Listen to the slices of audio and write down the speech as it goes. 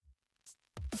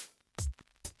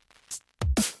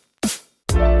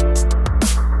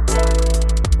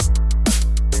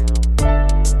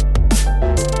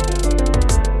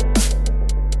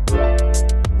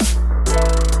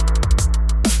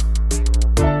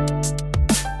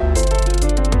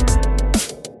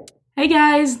Hey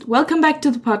guys, welcome back to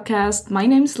the podcast. My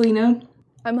name's Lena.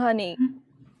 I'm Honey.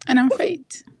 And I'm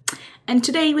Faith. And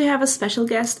today we have a special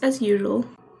guest as usual.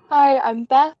 Hi, I'm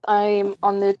Beth. I'm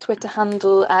on the Twitter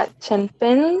handle at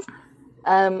Chinfins.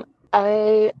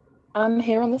 I am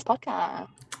here on this podcast.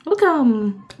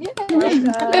 Welcome. Yeah.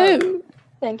 Hello.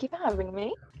 Thank you for having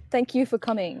me. Thank you for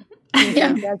coming.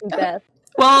 Yeah. Beth.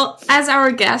 Well, as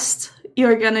our guest,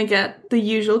 you're gonna get the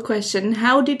usual question.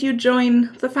 How did you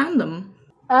join the fandom?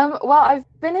 Well, I've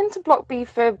been into Block B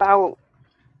for about,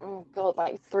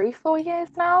 3-4 years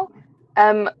now.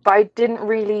 But I didn't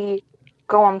really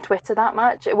go on Twitter that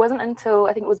much. It wasn't until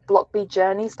I think it was Block B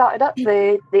Journey started up,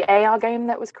 the AR game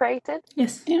that was created,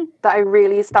 Yes. that I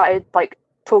really started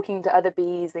talking to other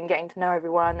bees and getting to know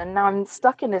everyone. And now I'm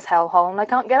stuck in this hellhole and I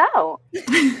can't get out.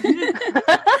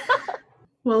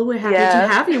 Well, we're happy to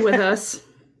have you with us.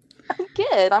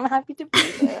 Good, I'm happy to be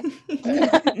here.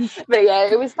 But yeah,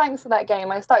 it was thanks to that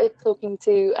game. I started talking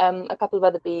to a couple of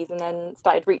other bees and then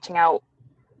started reaching out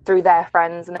through their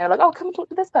friends, and they were like, oh, come and talk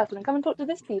to this person and come and talk to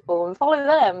this people and follow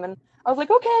them. And I was like,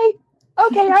 okay,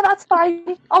 yeah, that's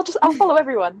fine. I'll follow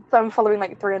everyone. So I'm following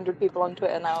 300 people on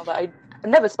Twitter now that I've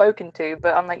never spoken to,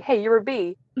 but I'm like, hey, you're a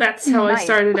bee. That's how I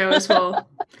started out as well.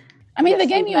 I mean, Yes, the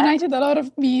game exactly. united a lot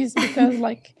of bees because,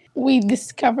 we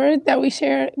discovered that we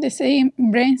share the same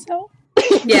brain cell.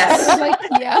 Yes.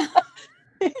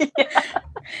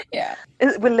 Yeah.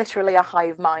 We're literally a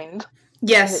hive mind.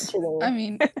 Yes. I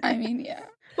mean, yeah.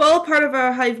 Well, part of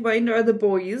our hive mind are the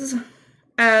boys.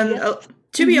 And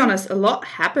to be honest, a lot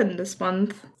happened this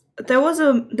month. There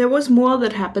was more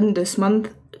that happened this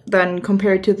month than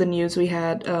compared to the news we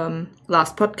had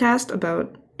last podcast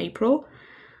about April.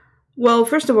 Well,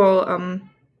 first of all,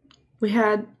 we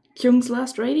had Kyung's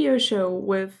last radio show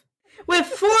with 4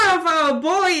 of our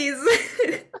boys.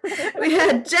 We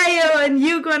had Jayo and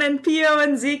Yugon and Pio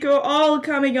and Zico all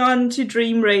coming on to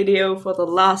Dream Radio for the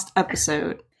last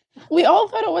episode. We all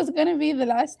thought it was going to be the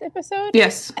last episode.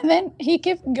 Yes. And then he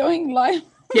kept going live.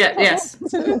 Yeah, yes.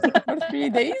 For 3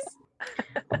 days.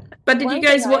 But did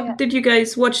you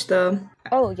guys watch the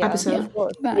episode? Yeah, of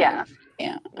course. Yeah.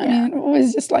 Yeah. I mean, it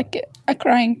was just like a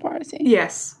crying party.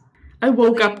 Yes. I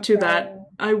woke up to that.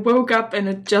 I woke up and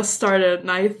it just started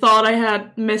and I thought I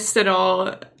had missed it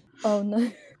all. Oh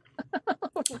no.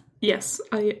 Yes,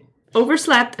 I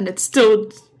overslept and it still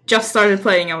just started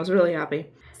playing. I was really happy.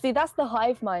 See, that's the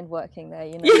hive mind working there,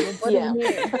 you know. Your body Yeah.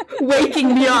 knew.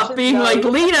 Waking me up, being like,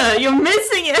 Lena, you're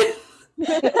missing it!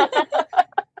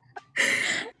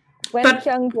 When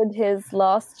Kyung did his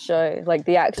last show,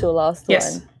 the actual last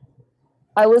one,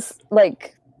 I was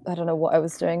I don't know what I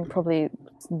was doing, probably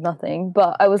nothing,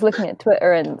 but I was looking at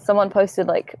Twitter and someone posted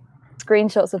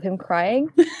screenshots of him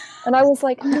crying, and I was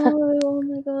like, no, oh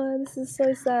my god, this is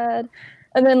so sad.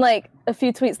 And then a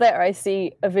few tweets later I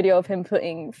see a video of him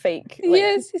putting fake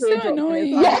Yes, it's so teardrops in his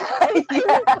annoying. eyes.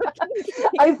 Yeah.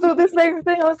 I saw the same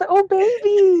thing. I was like, oh,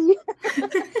 baby.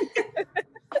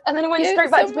 And then it went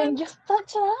straight back to being, you're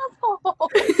such an asshole.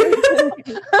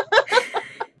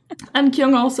 And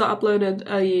Kyung also uploaded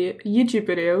a YouTube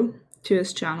video to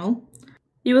his channel.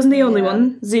 He wasn't the only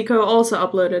one. Zico also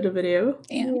uploaded a video.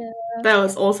 Yeah. That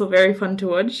was also very fun to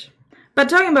watch. But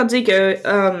talking about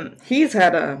Zico, he's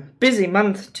had a busy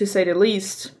month, to say the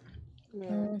least.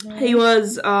 Mm-hmm. He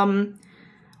was on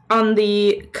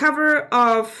the cover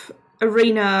of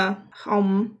Arena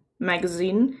Home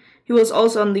magazine. He was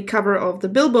also on the cover of the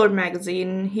Billboard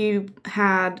magazine. He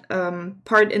had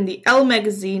part in the Elle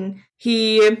magazine.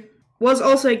 He was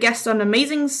also a guest on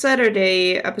Amazing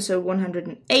Saturday, episode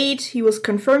 108. He was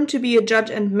confirmed to be a judge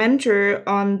and mentor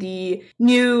on the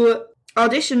new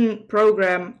audition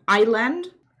program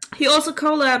Island. He also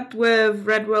collabed with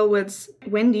Red Velvet's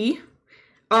Wendy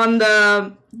on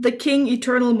the King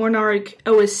Eternal Monarch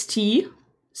OST.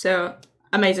 So,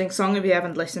 amazing song if you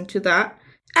haven't listened to that.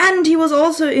 And he was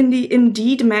also in the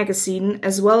Indeed magazine,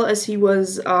 as well as he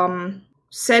was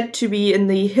said to be in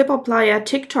the Hip Hop Playa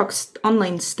TikTok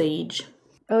online stage.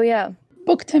 Oh yeah.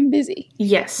 Booked him busy.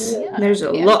 Yes, there's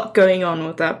a lot going on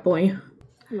with that boy.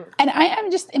 And I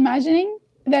am just imagining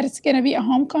that it's going to be a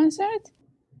home concert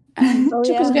and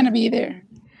Chico's going to be there.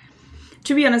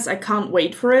 To be honest, I can't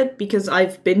wait for it because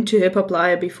I've been to Hip Hop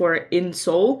Playa before in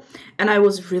Seoul and I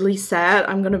was really sad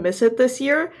I'm going to miss it this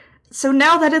year. So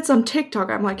now that it's on TikTok,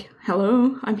 I'm like,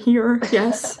 hello, I'm here,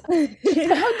 yes. How does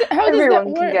Everyone that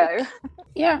can work? go.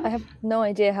 Yeah. I have no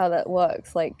idea how that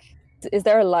works. Is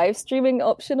there a live streaming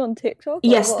option on TikTok?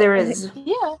 Yes, there is.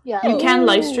 Yeah. You can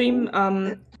live stream.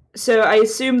 So I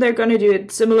assume they're going to do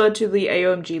it similar to the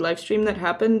AOMG livestream that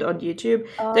happened on YouTube.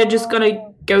 They're just going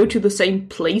to go to the same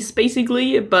place,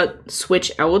 basically, but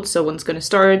switch out. So one's going to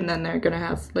start, and then they're going to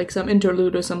have, like, some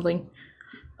interlude or something.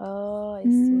 Oh, I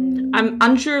see. I'm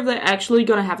unsure if they're actually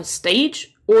going to have a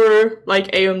stage, or,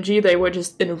 like AOMG, they were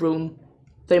just in a room.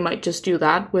 They might just do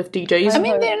that with DJs. I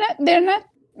mean, they're not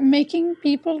making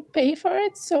people pay for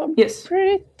it, so I'm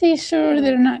pretty sure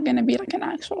they're not going to be, like, an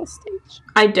actual stage.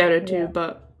 I doubt it, too,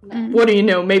 but... What do you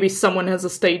know? Maybe someone has a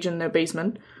stage in their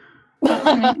basement. But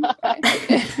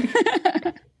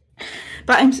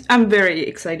I'm very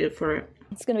excited for it.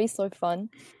 It's gonna be so fun.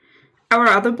 Our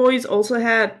other boys also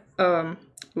had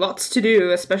lots to do,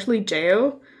 especially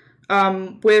Jeo,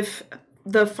 with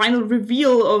the final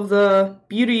reveal of the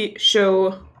beauty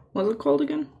show. What's it called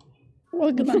again?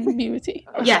 Welcome Beauty.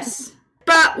 Yes,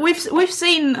 but we've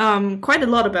seen quite a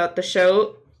lot about the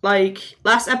show. Like,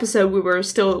 last episode, we were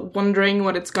still wondering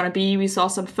what it's gonna be. We saw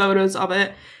some photos of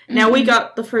it. Now we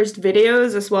got the first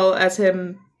videos, as well as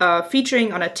him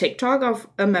featuring on a TikTok of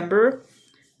a member,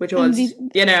 which was,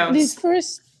 These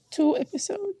first 2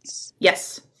 episodes.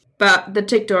 Yes. But the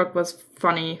TikTok was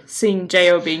funny. Seeing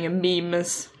Jeo being a meme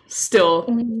is still...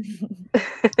 And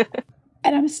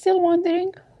I'm still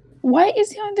wondering, why is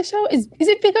he on the show? Is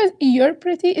it because you're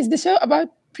pretty? Is the show about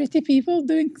pretty people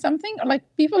doing something, or like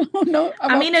people who know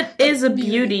about... I mean, it is a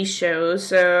beauty show,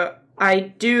 so I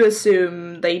do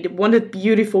assume they wanted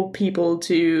beautiful people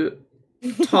to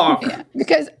talk. Yeah,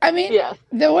 because I mean,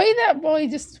 the way that boy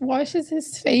just washes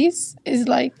his face is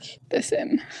like the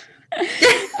sin.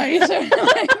 Are you sure?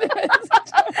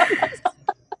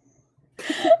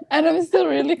 And I'm still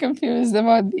really confused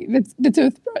about the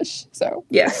toothbrush. So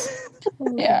yes,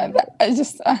 yeah,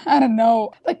 I don't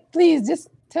know. Like, please just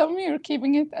tell me you're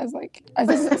keeping it as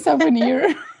a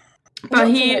souvenir. But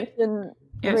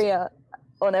Ria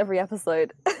on every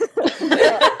episode.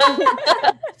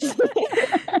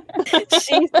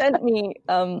 She sent me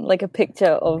like a picture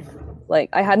of, like,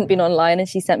 I hadn't been online, and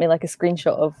she sent me like a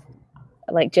screenshot of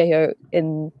like Jeo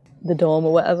in the dorm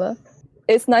or whatever.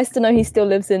 It's nice to know he still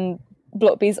lives in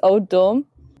Block B's old dorm,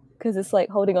 because it's like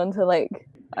holding on to, like,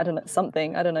 I don't know,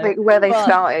 something. I don't know. Like where they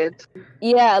started.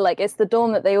 Yeah, like it's the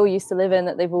dorm that they all used to live in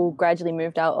that they've all gradually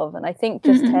moved out of. And I think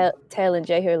just Tail and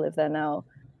Jeo live there now.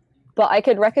 But I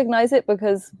could recognize it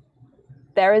because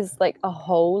there is like a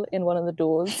hole in one of the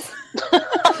doors.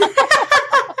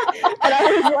 And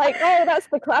I was like, oh, that's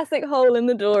the classic hole in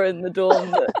the door in the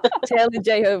dorm that Tail and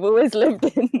Jeo have always lived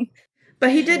in.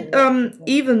 But he did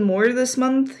even more this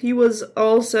month. He was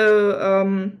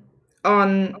also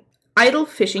on Idle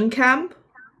Fishing Camp,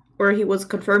 where he was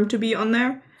confirmed to be on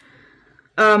there.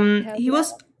 He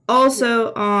was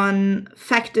also on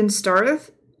Fact and Star,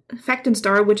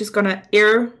 which is gonna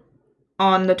air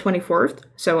on the 24th,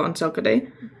 so on Selka Day.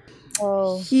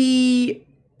 Oh. He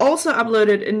also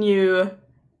uploaded a new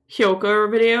Hyoko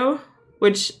video,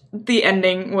 which the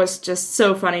ending was just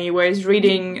so funny, where he's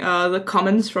reading the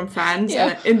comments from fans,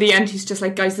 and in the end he's just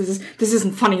like, guys, this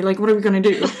isn't funny, like, what are we gonna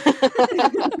do?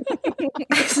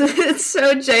 It's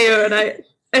so Jeo, and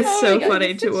it's so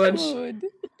funny to watch. Good.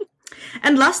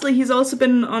 And lastly, he's also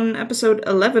been on episode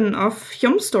 11 of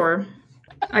Hyomstore.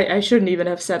 I shouldn't even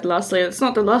have said lastly, it's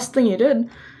not the last thing he did.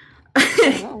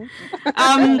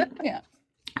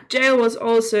 Jeo was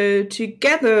also,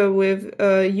 together with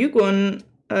Yugon,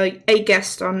 a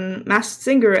guest on Masked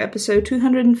Singer episode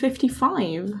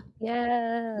 255.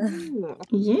 Yeah.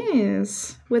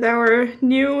 Yes, with our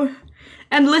new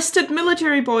enlisted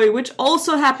military boy, which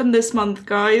also happened this month,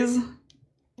 guys.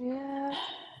 Yeah.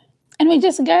 And we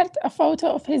just got a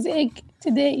photo of his egg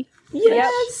today.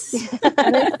 Yes. Yep.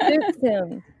 And it suits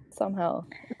him somehow.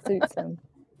 It suits him.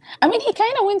 I mean, he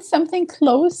kind of went something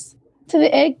close to the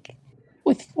egg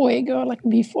with Fuego, like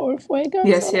before Fuego.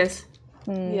 Yes, so yes.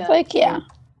 It's like,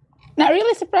 not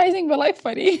really surprising, but like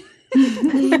funny.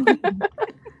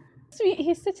 Sweet.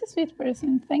 He's such a sweet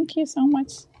person. Thank you so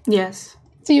much. Yes.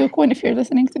 To Yukwon, if you're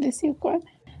listening to this, Yukwon,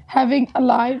 having a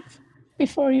live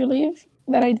before you leave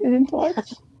that I didn't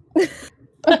watch.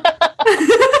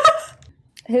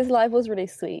 His live was really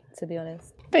sweet, to be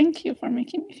honest. Thank you for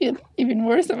making me feel even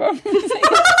worse about music.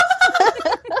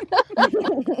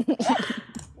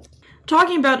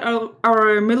 Talking about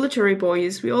our military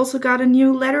boys, we also got a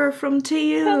new letter from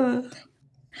Tia.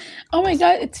 Oh my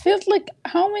god, it feels like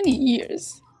how many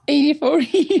years? 84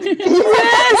 years.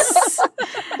 Yes!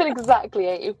 Exactly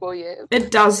 84 years. It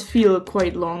does feel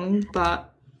quite long,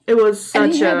 but it was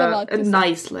such a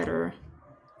nice letter.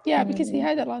 Yeah, because he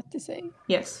had a lot to say.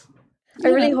 Yes. I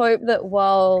really hope that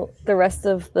while the rest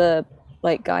of the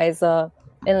like guys are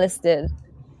enlisted,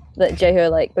 that Jeo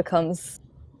like becomes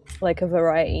like a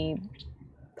variety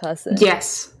person.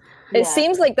 Yes. It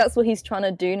seems like that's what he's trying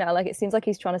to do now. Like, it seems like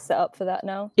he's trying to set up for that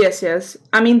now. Yes.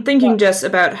 I mean, thinking just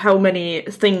about how many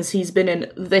things he's been in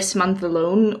this month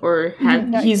alone, or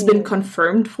he's been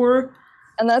confirmed for.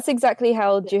 And that's exactly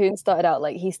how Jihoon started out.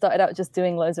 Like, he started out just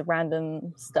doing loads of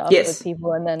random stuff with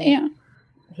people, and then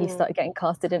he started getting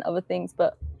casted in other things.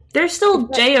 But there's still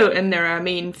Jaeho in there. I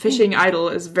mean, Fishing Idol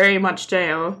is very much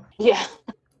Jaeho. Yeah.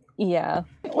 Yeah.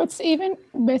 What's even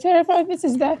better about this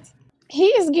is that he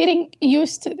is getting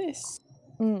used to this.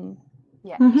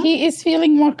 Yeah. He is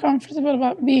feeling more comfortable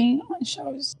about being on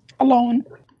shows alone.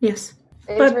 Yes.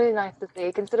 It's really nice to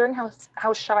see, considering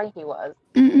how shy he was.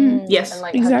 Yes, and,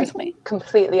 like, exactly.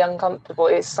 Completely uncomfortable.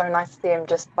 It's so nice to see him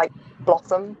just, like,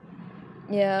 blossom.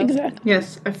 Yeah. Exactly.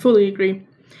 Yes, I fully agree.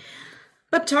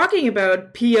 But talking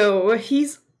about PO,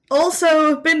 he's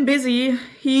also been busy.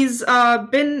 He's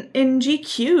been in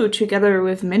GQ together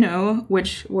with Minho,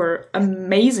 which were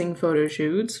amazing photo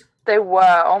shoots. They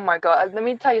were. Oh my god. Let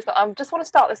me tell you something. I just want to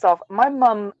start this off. My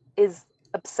mum is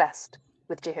obsessed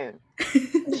with Jihoon.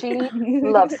 She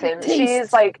loves him. She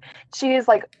is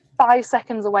like 5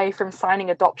 seconds away from signing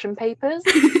adoption papers.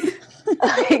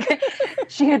 Like,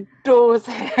 she adores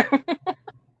him.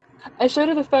 I showed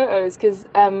her the photos because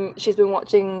she's been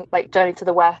watching like Journey to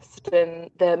the West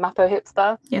and the Mappo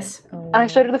Hipster. Yes. And I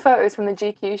showed her the photos from the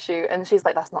GQ shoot, and she's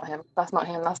like, "That's not him. That's not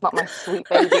him. That's not my sweet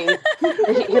baby.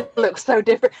 he looks so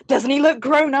different. Doesn't he look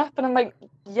grown up?" And I'm like,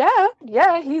 "Yeah.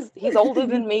 He's older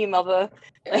than me, mother.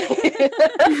 He's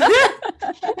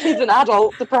an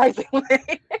adult,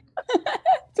 surprisingly."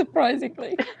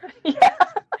 Surprisingly. Yeah.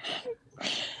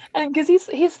 And because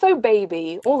he's so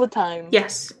baby all the time.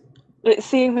 Yes. Like,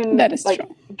 seeing him like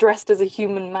dressed as a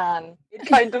human man,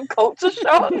 kind of culture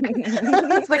shock.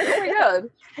 It's like, oh my god,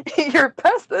 you're a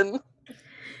person.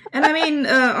 And I mean,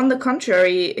 on the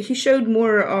contrary, he showed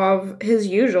more of his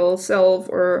usual self,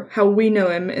 or how we know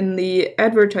him, in the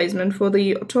advertisement for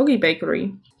the Otogi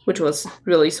bakery, which was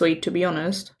really sweet, to be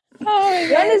honest. Oh,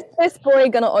 when is this boy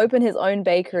gonna open his own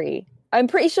bakery? I'm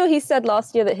pretty sure he said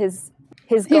last year that his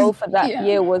goal for that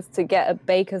year was to get a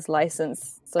baker's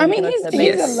license. So I mean, he's a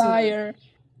liar.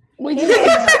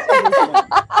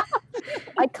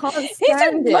 I can't stand he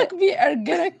said it. Blackbee are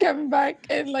gonna come back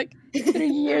in like 3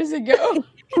 years ago.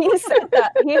 He said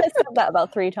that. He has said that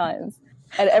about 3 times,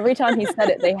 and every time he said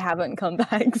it, they haven't come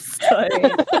back. So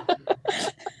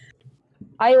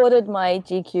I ordered my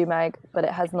GQ mag, but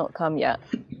it has not come yet.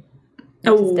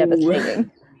 Which is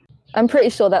devastating. I'm pretty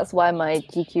sure that's why my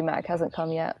GQ mag hasn't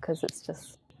come yet, because it's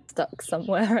just stuck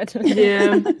somewhere. I don't know.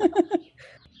 Yeah.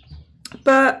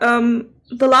 But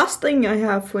the last thing I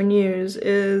have for news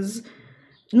is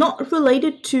not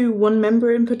related to one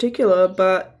member in particular,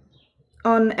 but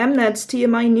on Mnet's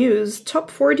TMI News, top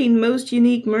 14 most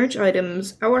unique merch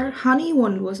items, our honey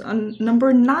one was on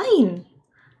number 9.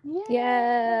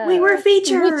 Yeah. We were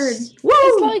featured! Woo!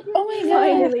 It's like, oh my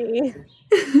god. Finally.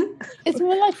 It's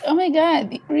more like, oh my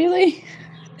god, really?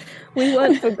 We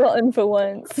weren't forgotten for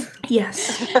once.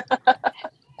 Yes.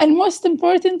 And most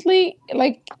importantly,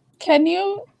 like, can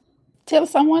you tell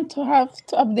someone to have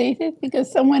to update it?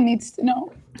 Because someone needs to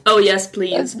know. Oh, yes,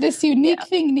 please. This unique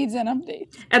thing needs an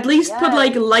update. At least put,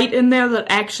 like, light in there that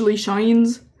actually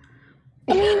shines.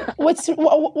 I mean,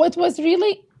 what was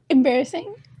really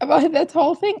embarrassing about that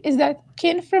whole thing is that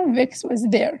Ken from Vix was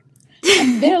there.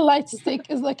 And their light stick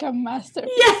is like a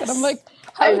masterpiece. Yes! And I'm like,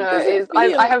 I know,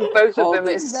 I have both of them.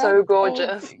 It's so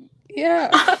gorgeous. Yeah.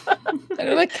 And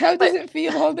I'm like, how does it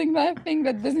feel holding that thing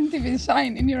that doesn't even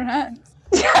shine in your hands?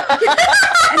 And having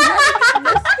it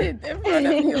listed in front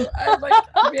of you as like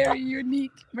very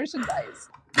unique merchandise.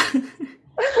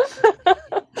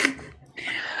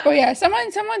 Oh yeah,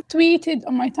 someone tweeted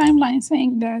on my timeline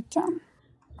saying that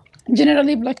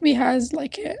generally Blackbee has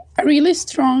like a really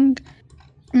strong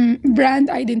brand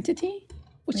identity,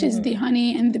 which is the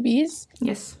honey and the bees.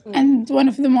 Yes. And one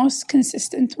of the most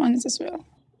consistent ones as well.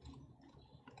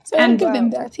 So I'll give them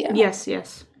that, yeah. Yes.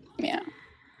 Yeah.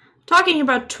 Talking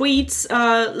about tweets,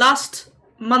 last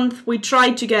month we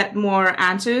tried to get more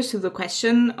answers to the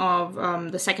question of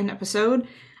the second episode.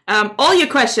 All your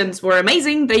questions were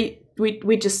amazing.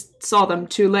 We just saw them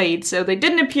too late, so they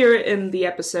didn't appear in the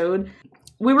episode.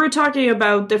 We were talking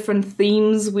about different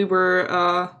themes we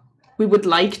would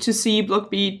like to see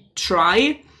Blackbee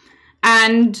try.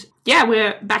 And yeah,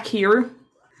 we're back here.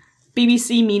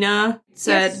 BBC Mina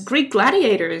said Greek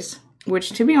gladiators,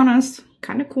 which, to be honest,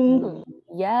 kind of cool.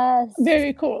 Yes.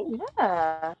 Very cool.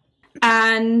 Yeah.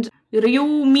 And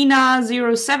Ryu Mina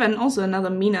 07, also another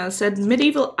Mina, said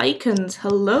medieval icons,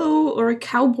 hello, or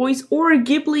cowboys or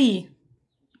Ghibli.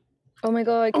 Oh my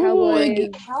god, Cowboys.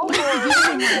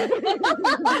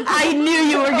 I knew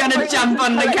you were gonna jump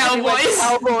on the Cowboys.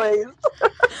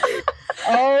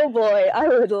 Oh boy, I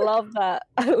would love that.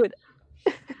 I would.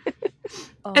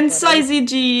 Oh, and Sizey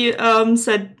G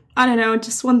said, I don't know,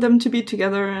 just want them to be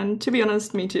together, and to be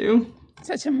honest, me too.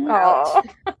 Such a mood.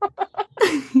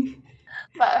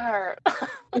 That hurt.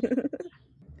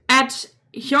 At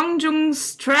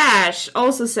Hyungjung's Trash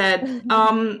also said, you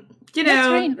know... That's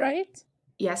Rain, right?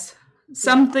 Yes.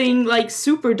 Something like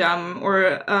super dumb,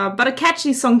 or but a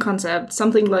catchy song concept.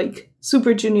 Something like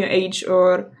Super Junior H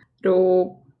or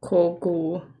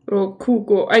Rokugo.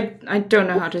 I don't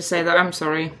know how to say that, I'm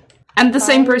sorry. And the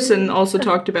same person also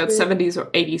talked about 70s or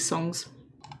 80s songs.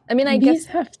 I mean, I Bees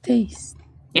guess... have taste.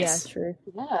 Yes. Yeah, true.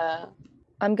 Yeah.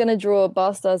 I'm gonna draw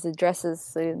Barstars' dresses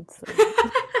soon. So.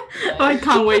 I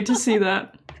can't wait to see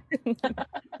that.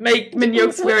 Make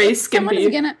Minyok's very skimpy.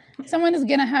 Someone is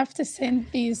gonna have to send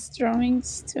these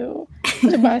drawings to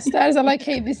Barstars. I'm like,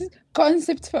 hey, this is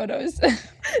concept photos.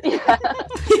 Yeah.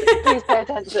 Please pay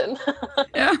attention.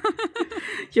 Yeah.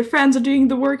 Your fans are doing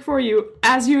the work for you,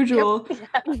 as usual. Yep.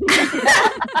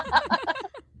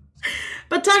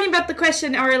 But talking about the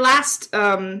question,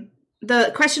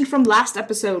 the question from last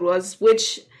episode was,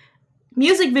 which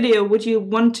music video would you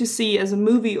want to see as a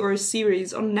movie or a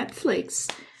series on Netflix?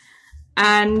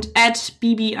 And at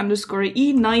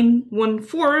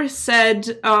BB_E914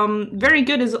 said, very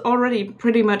good is already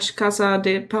pretty much Casa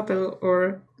de Papel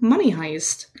or Money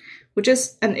Heist, which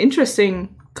is an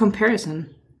interesting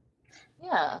comparison.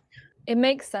 Yeah. It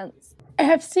makes sense. I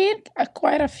have seen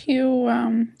quite a few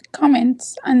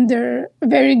comments under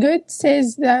very good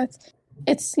says that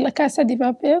it's La Casa de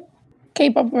Papel,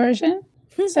 K-pop version.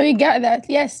 So we got that.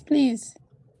 Yes, please.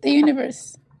 The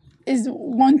universe is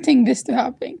wanting this to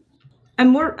happen.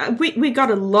 And we got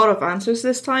a lot of answers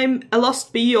this time. A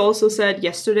Lost Bee also said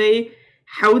yesterday,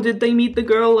 how did they meet the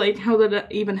girl? Like, how did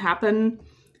that even happen?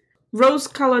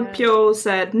 Rose-colored Pyo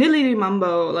said, Nilly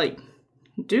Mambo, like,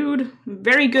 dude,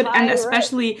 very good. And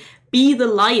especially Be the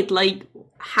Light, like,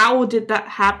 how did that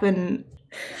happen?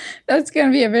 That's going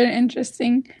to be a very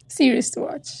interesting series to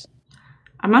watch.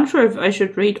 I'm unsure if I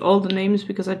should read all the names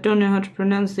because I don't know how to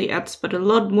pronounce the ads, but a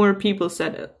lot more people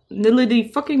said Nilly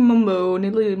fucking Mumbo,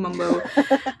 Nilly Mumbo.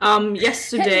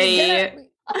 Yesterday.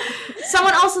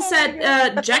 Someone also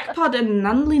said Jackpot and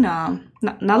Nalina.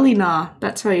 Nalina,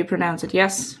 that's how you pronounce it,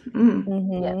 yes. Mm.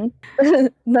 Mm-hmm. Yeah.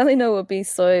 Nalina would be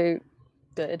so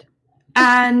good.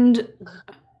 And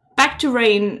back to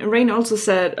Rain. Rain also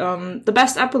said the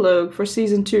best epilogue for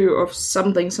season 2 of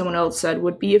something someone else said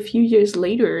would be a few years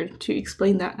later to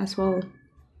explain that as well.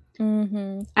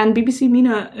 Mm-hmm. And BBC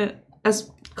Mina has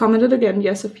commented again,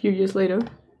 yes, a few years later.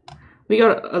 We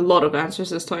got a lot of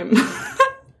answers this time.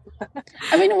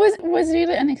 I mean, it was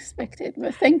really unexpected,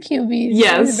 but thank you, Bees.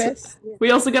 Yes. The best. We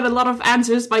also got a lot of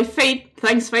answers by Fate.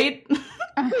 Thanks, Fate.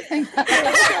 Thank you.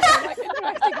 I'm like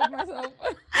interacting with myself.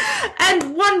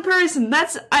 And one person,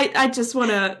 I just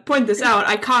want to point this out.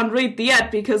 I can't read the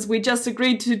ad because we just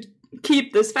agreed to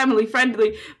keep this family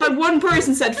friendly. But one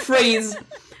person said phrase,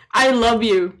 I love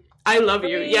you. I love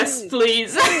you. Yes,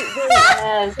 please.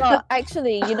 Yes. Well,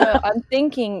 actually, I'm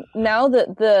thinking now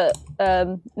that the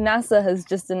NASA has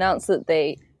just announced that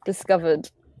they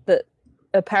discovered that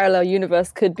a parallel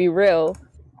universe could be real.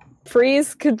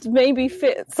 Freeze could maybe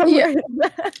fit somewhere in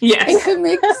there. Yes. It could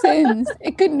make sense.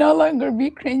 It could no longer be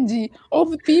cringy. All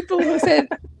the people who said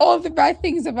all the bad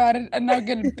things about it are now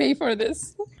going to pay for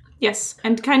this. Yes,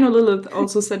 and Kaino Lilith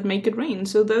also said make it rain.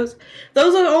 So those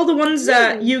are all the ones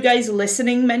that you guys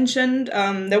listening mentioned.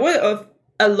 There were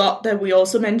a lot that we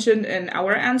also mentioned in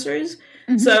our answers.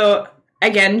 Mm-hmm. So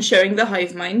again, showing the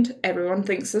hive mind, everyone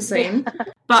thinks the same.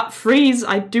 But Freeze,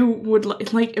 I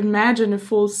would like imagine a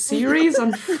full series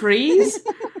on Freeze.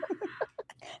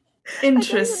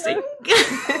 Interesting.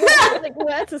 Like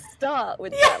where to start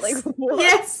with that? Like what?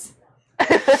 Yes.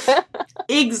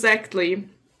 Exactly.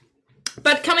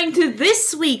 But coming to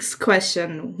this week's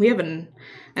question, we have an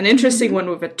interesting one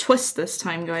with a twist this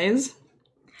time, guys.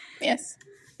 Yes.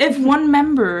 If one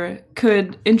member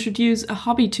could introduce a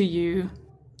hobby to you,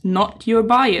 not your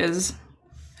bias,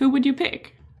 who would you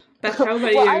pick? Beth, how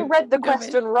about you? I read the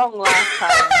question wrong last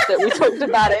time that we talked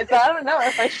about it, so I don't know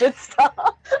if I should start.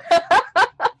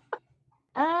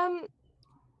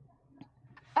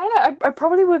 I don't know, I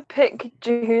probably would pick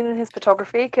Jihoon and his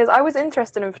photography, because I was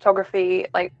interested in photography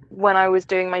like when I was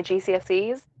doing my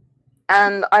GCSEs,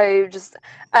 and I just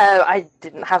I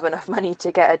didn't have enough money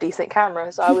to get a decent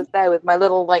camera, so I was there with my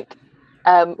little like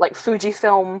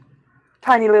Fujifilm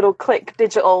tiny little click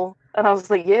digital, and I was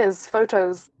like, yes,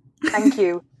 photos, thank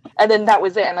you. And then that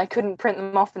was it, and I couldn't print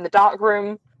them off in the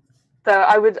darkroom, So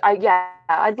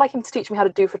I'd like him to teach me how to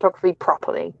do photography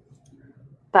properly.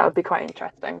 That would be quite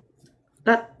interesting.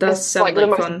 That does sound like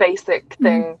the fun. most basic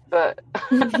thing, but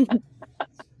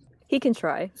he can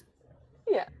try.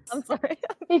 Yeah, I'm sorry.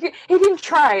 He can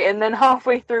try, and then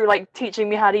halfway through, like teaching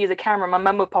me how to use a camera, my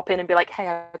mum would pop in and be like, "Hey,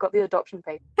 I got the adoption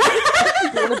paper.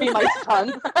 You want to be my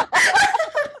son?"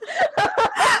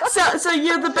 So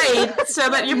you're the bait, so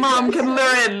that your mom can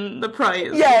lure in the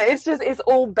prize. Yeah, it's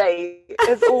all bait.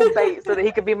 It's all bait so that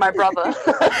he could be my brother.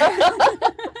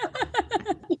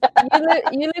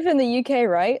 You live in the UK,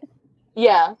 right?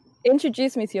 Yeah.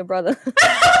 Introduce me to your brother.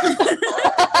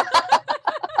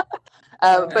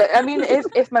 But I mean,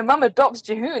 if my mum adopts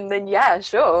Jihoon, then yeah,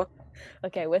 sure.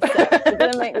 Okay, we're set. We're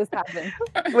gonna make this happen.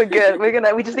 We're good.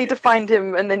 We just need to find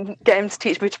him and then get him to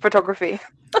teach me photography.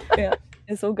 Yeah,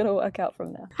 it's all gonna work out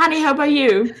from there. Honey, how about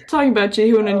you? Talking about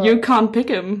Jihoon and you can't pick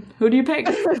him. Who do you pick?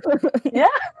 Yeah.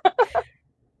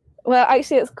 Well,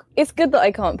 actually, it's good that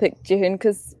I can't pick Jihoon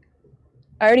because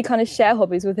I already kind of share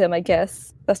hobbies with him. I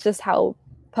guess that's just how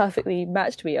perfectly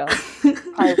matched we are.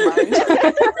 I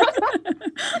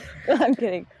I'm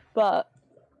kidding, but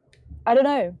I don't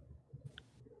know.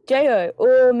 Jaeho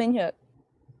or Minhyuk.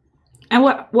 And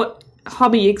what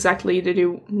hobby exactly did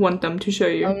you want them to show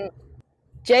you?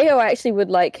 Jaeho, I actually would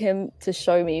like him to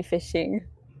show me fishing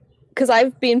because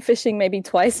I've been fishing maybe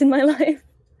twice in my life.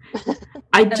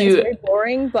 And it's very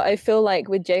boring, but I feel like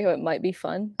with Jaeho it might be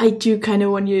fun. I do kind of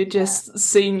want you just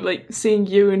seeing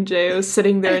you and Jaeho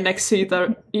sitting there next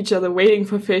to each other waiting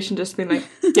for fish and just being like,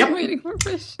 "Yep, waiting for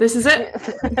fish. This is it."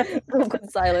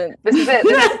 Silent. This is it.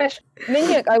 This is fish.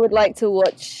 Minhyuk, I would like to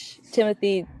watch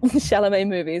Timothy Chalamet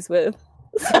movies with.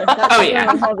 So Oh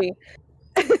yeah. Hobby.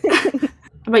 How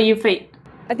about you, Fate?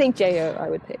 I think Jaeho I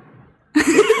would pick.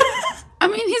 I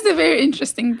mean, he's a very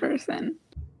interesting person.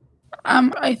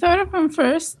 I thought of him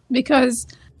first because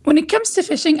when it comes to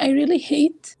fishing, I really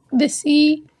hate the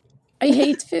sea. I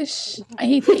hate fish. I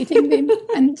hate eating them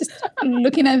and just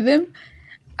looking at them.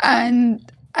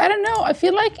 And I don't know, I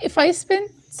feel like if I spent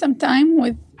some time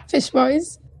with fish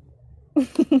boys,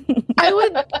 I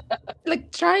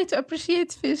would try to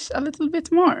appreciate fish a little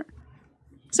bit more.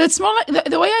 So it's more like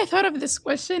the way I thought of this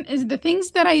question is the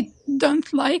things that I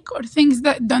don't like or things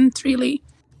that don't really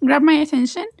grab my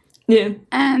attention. Yeah.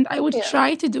 And I would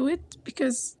try to do it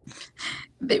because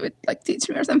they would teach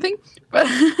me or something. But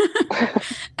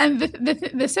and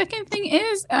the second thing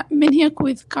is Minhyuk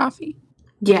with coffee.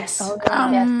 Yes.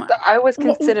 Yes. I was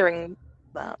considering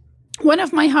that. One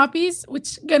of my hobbies,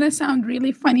 which gonna sound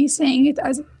really funny saying it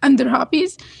as under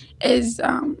hobbies, is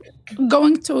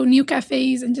going to new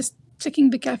cafes and just checking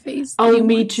the cafes. Oh,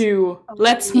 me too.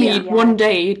 Let's meet one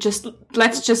day.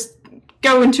 Let's just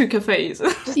go into cafes.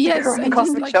 Yes, and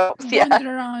just shops,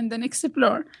 wander around and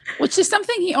explore, which is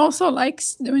something he also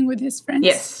likes doing with his friends.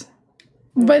 Yes.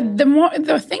 But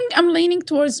the thing I'm leaning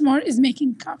towards more is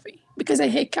making coffee because I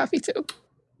hate coffee too.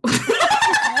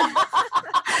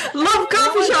 Love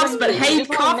coffee shops, but hate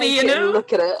coffee, you know?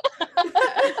 Look at it.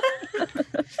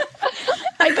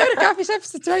 I go to coffee shops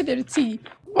to try their tea.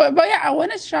 But yeah, I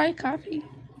want to try coffee.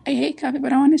 I hate coffee,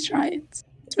 but I want to try it.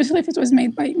 Especially if it was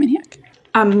made by Minhyuk.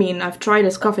 I mean, I've tried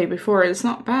his coffee before. It's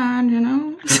not bad, you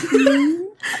know?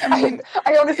 I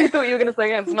honestly thought you were going to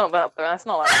say, it's not that, but that's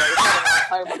not that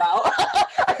bad. It's not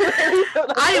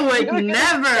about. I would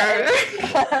never.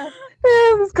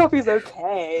 This coffee's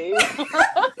okay.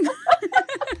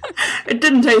 It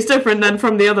didn't taste different than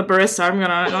from the other barista. I'm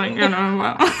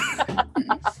gonna,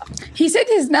 He said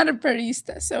he's not a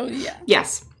barista, so yeah.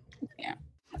 Yes. Yeah.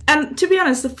 And to be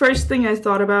honest, the first thing I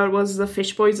thought about was the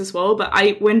fish boys as well, but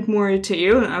I went more to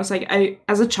you, and I was like,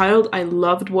 as a child, I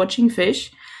loved watching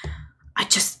fish.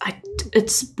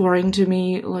 It's boring to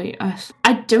me.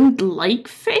 I don't like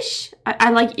fish.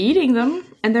 I like eating them,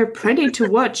 and they're pretty to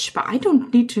watch, but I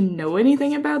don't need to know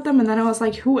anything about them. And then I was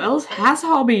like, who else has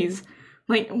hobbies?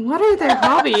 What are their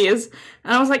hobbies?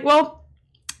 And I was like, well,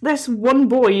 there's one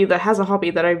boy that has a hobby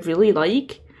that I really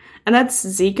like, and that's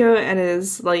Zika and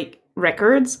his,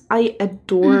 records. I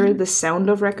adore the sound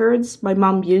of records. My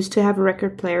mom used to have a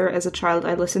record player as a child.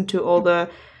 I listened to all the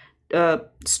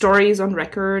stories on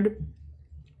record.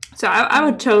 So I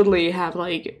would totally have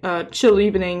a chill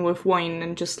evening with wine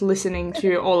and just listening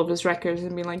to all of his records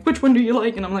and be like, which one do you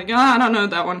like? And I'm like, I don't know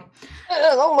that one.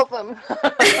 All of them.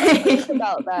 Think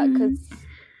about that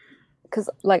because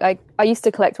I used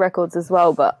to collect records as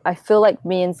well, but I feel like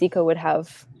me and Zico would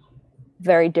have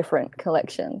very different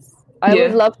collections. I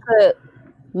would love to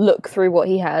look through what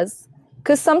he has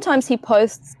because sometimes he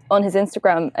posts on his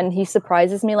Instagram and he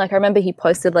surprises me. I remember he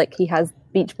posted he has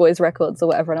Beach Boys records or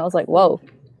whatever, and I was like, whoa.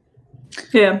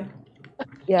 Yeah.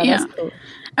 That's cool.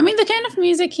 I mean, the kind of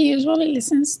music he usually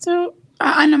listens to,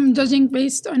 and I'm judging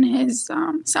based on his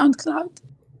SoundCloud,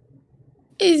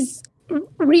 is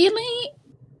really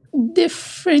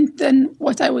different than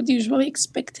what I would usually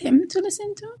expect him to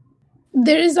listen to.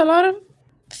 There is a lot of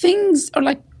things or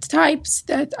like types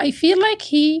that I feel like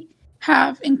he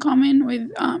have in common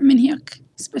with Minhyuk,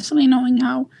 especially knowing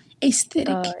how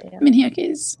aesthetic Minhyuk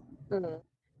is.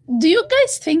 Mm-hmm. Do you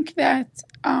guys think that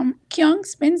Kyung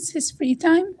spends his free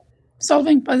time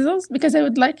solving puzzles? Because I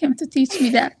would like him to teach me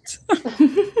that.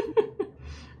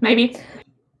 Maybe.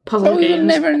 Puzzle games. We will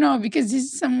never know because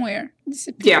he's somewhere.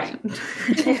 Yeah.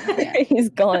 He's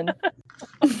gone.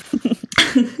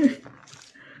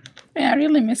 I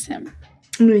really miss him.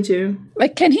 Me too.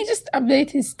 Like, can he just update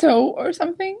his toe or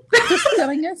something? Just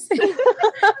telling us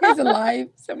he's alive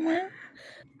somewhere.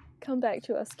 Come back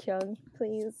to us, Kyung,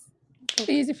 please.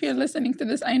 Please, if you're listening to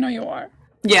this, I know you are.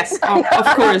 Yes, of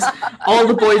course. All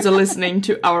the boys are listening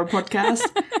to our podcast.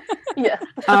 Yeah.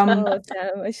 Oh,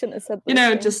 damn, I shouldn't have said that. You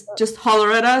know, just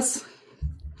holler at us.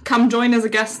 Come join as a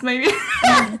guest, maybe.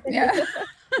 Yeah.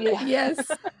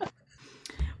 Yes.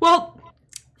 Well,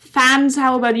 fans,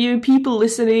 how about you? People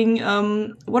listening,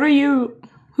 what are you...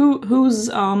 Whose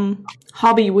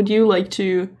hobby would you like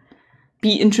to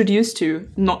be introduced to?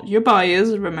 Not your bias,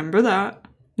 remember that.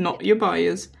 Not your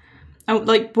bias.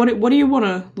 Like, what do you want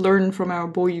to learn from our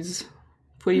boys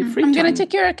for your free time? I'm going to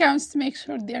check your accounts to make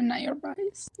sure they're not your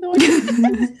bias.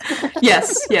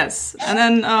 Yes. And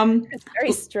then... it's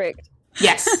very strict.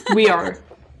 Yes, we are.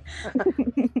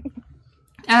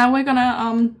 And we're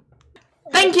gonna...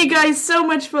 Thank you guys so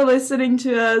much for listening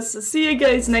to us. See you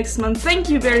guys next month. Thank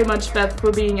you very much, Beth,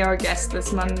 for being our guest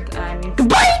this month. And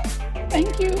goodbye!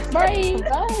 Thank you. Bye.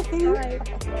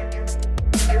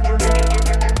 Bye.